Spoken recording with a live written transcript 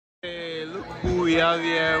Who we have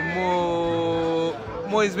here? Mo.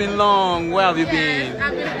 Mo, it's been long. Where have you been?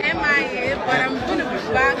 I've been MIA, but I'm going to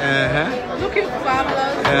be back. Looking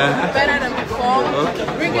fabulous, better than before.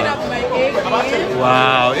 Okay. Bringing up my A game.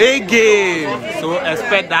 Wow, A game. So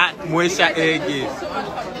expect that Moesha A game. So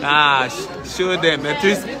much fun. Show them at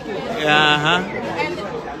least. And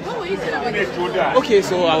what were you saying about this? Okay,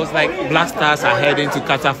 so I was like, Black Stars are heading to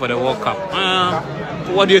Qatar for the World Cup.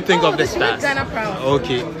 What do you think of the Stars? Ghana proud.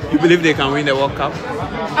 Okay, you believe they can win the World Cup?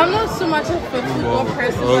 I'm not so much of a football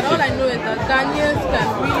person, but all I know is that Ghanaians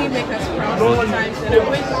can really make us proud sometimes, and I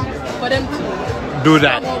wish for them to do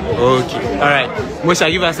that. Okay, all right.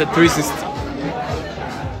 Moesha, give us a 360.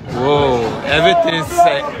 Whoa, everything's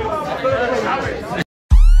set.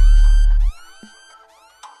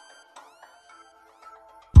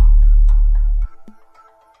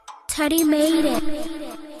 Teddy made it.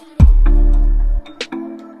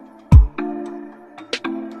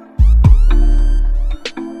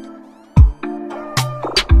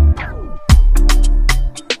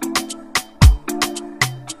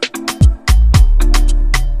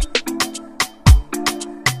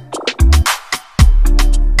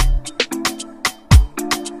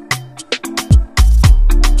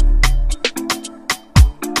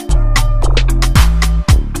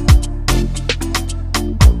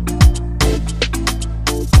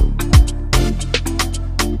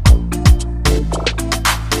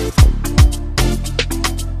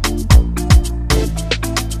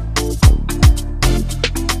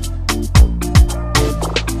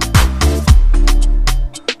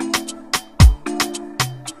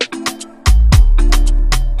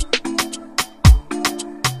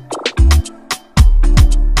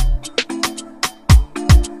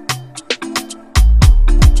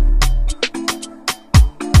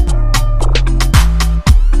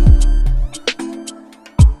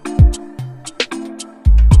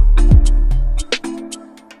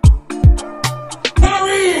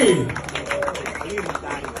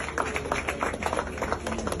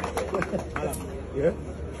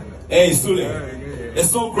 Hey, Sule,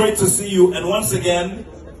 it's so great to see you, and once again,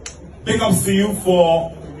 big ups to you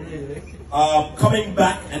for coming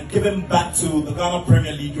back and giving back to the Ghana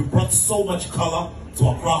Premier League. You brought so much color to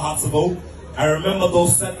Accra Hartsville. I remember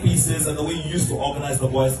those set pieces and the way you used to organize the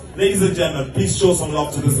boys. Ladies and gentlemen, please show some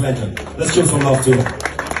love to this legend. Let's show some love to him.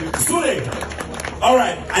 Sule, all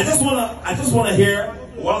right, I just wanna hear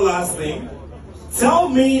one last thing. Tell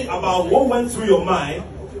me about what went through your mind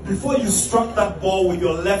before you struck that ball with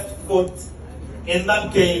your left foot in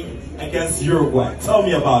that game against Uruguay. Tell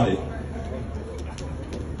me about it.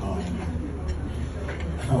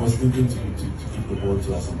 I was thinking to keep the ball to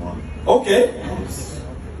Asamoah. Okay. I was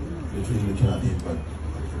literally looking at him, but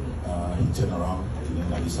he turned around and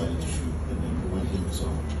then I decided to shoot and then we went in, so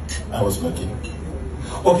I was lucky.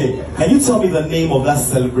 Okay, can you tell me the name of that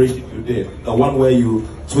celebration you did? The one where you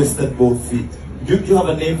twisted both feet. Do you have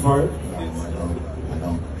a name for it?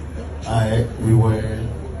 We were in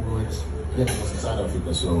South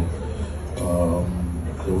Africa, so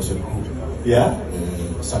there was a group. Yeah?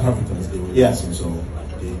 South Africans, they were dancing, so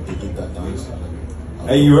they did that dance.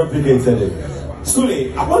 And you replicated it.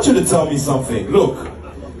 Sule, I want you to tell me something. Look,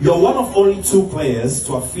 you're one of only 2 players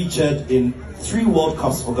to have featured in 3 World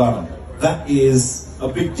Cups for Ghana. That is a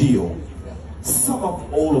big deal. Sum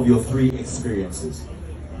up all of your 3 experiences.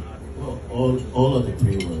 Well, all of the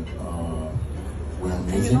 3 were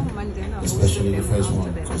amazing, especially the first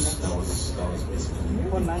one, because that was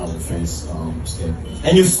basically our first step.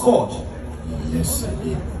 And you scored? Yes, I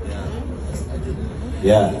did. I did.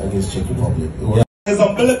 Yeah, against Czech Republic. His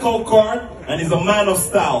umbilical cord, and he's a man of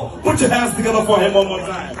style. Put your hands together for him one more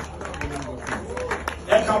time.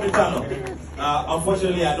 El Capitano.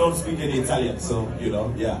 Unfortunately, I don't speak any Italian, so, you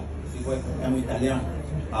know, yeah. I'm Italian.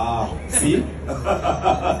 See?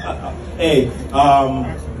 Hey,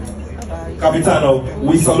 Capitano,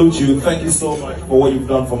 we salute you. Thank you so much for what you've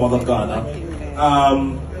done for Mother Ghana.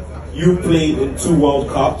 You played in 2 World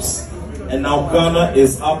Cups, and now Ghana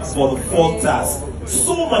is up for the 4th task.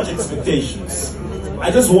 So much expectations. I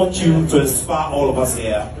just want you to inspire all of us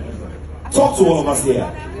here. Talk to all of us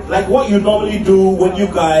here. Like what you normally do when you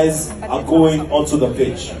guys are going onto the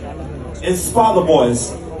pitch. Inspire the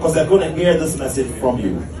boys, because they're going to hear this message from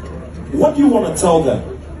you. What do you want to tell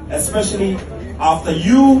them, especially after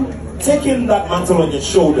you taking that mantle on your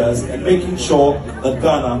shoulders and making sure that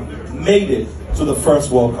Ghana made it to the first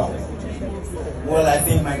World Cup? Well, I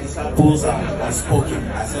think my disciples are spoken.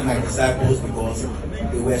 I said my disciples because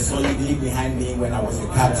they were solidly behind me when I was a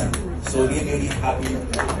captain. So they made it happen.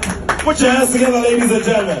 Put your hands together, ladies and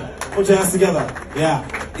gentlemen. Put your hands together. Yeah.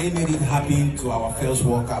 They made it happen to our first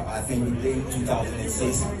World Cup. I think we played in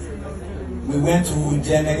 2006. We went to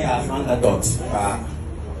Germany as underdogs,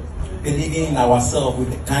 believing in ourselves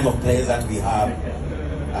with the kind of players that we have.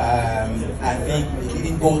 I think we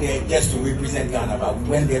didn't go there just to represent Ghana, but we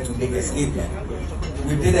went there to make a statement.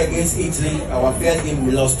 We played against Italy. Our first game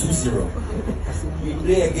we lost 2-0. We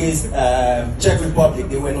played against Czech Republic.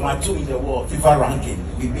 They were number 2 in the world FIFA ranking.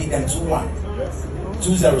 We beat them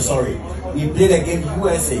 2-0. Sorry. We played against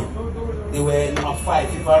USA. They were number 5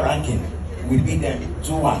 FIFA ranking. We beat them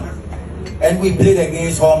 2-1. And we played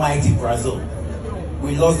against almighty Brazil.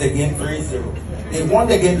 We lost the game 3-0. They won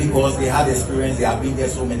the game because they had experience. They have been there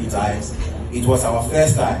so many times. It was our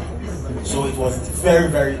first time. So it was very,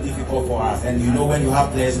 very difficult for us. And you know, when you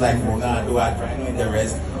have players like Ronaldo, Adriano, and the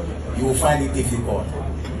rest, you will find it difficult.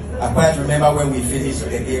 I quite remember when we finished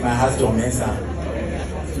the game, I asked John Mensah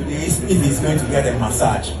today if he's going to get a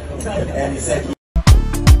massage. And he said,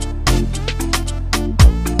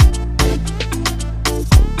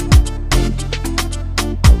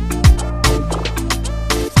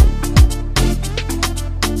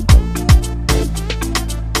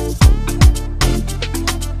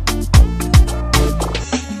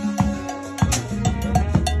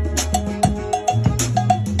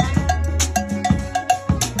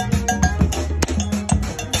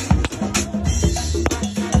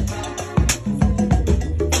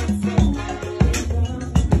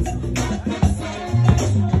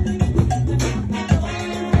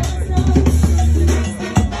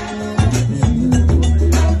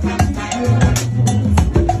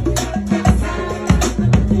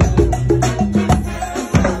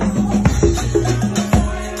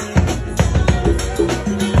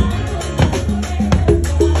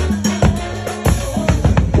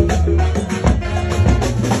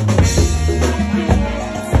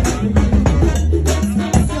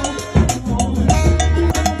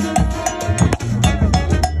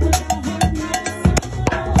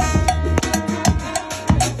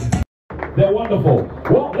 They're wonderful.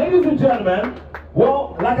 Well, ladies and gentlemen,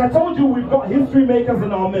 well, like I told you, we've got history makers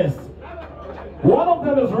in our midst. One of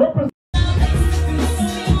them is representing.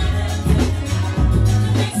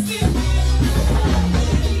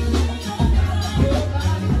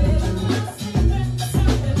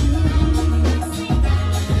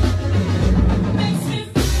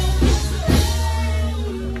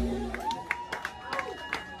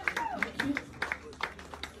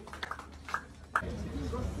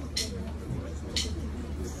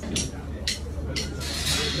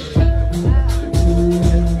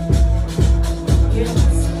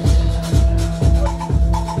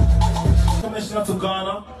 To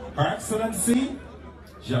Ghana, Her Excellency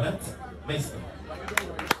Janet Mason.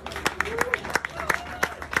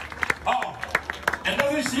 Oh, and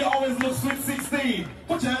doesn't she always look sweet 16?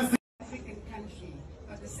 Put your hands African country,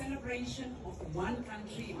 but the celebration of one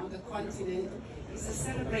country on the continent is a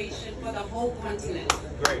celebration for the whole continent.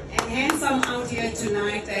 Great. And hence I'm out here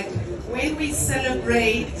tonight that when we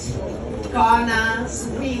celebrate Ghana's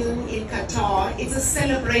win in Qatar, it's a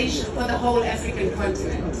celebration for the whole African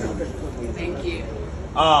continent. Thank you.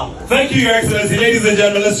 Thank you, Your Excellency. Ladies and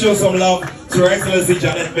gentlemen, let's show some love to Her Excellency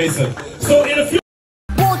Janet Mason. So in a few...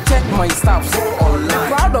 Go check my stuff online.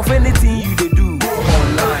 Proud of anything you do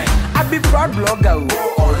online. I be proud blogger.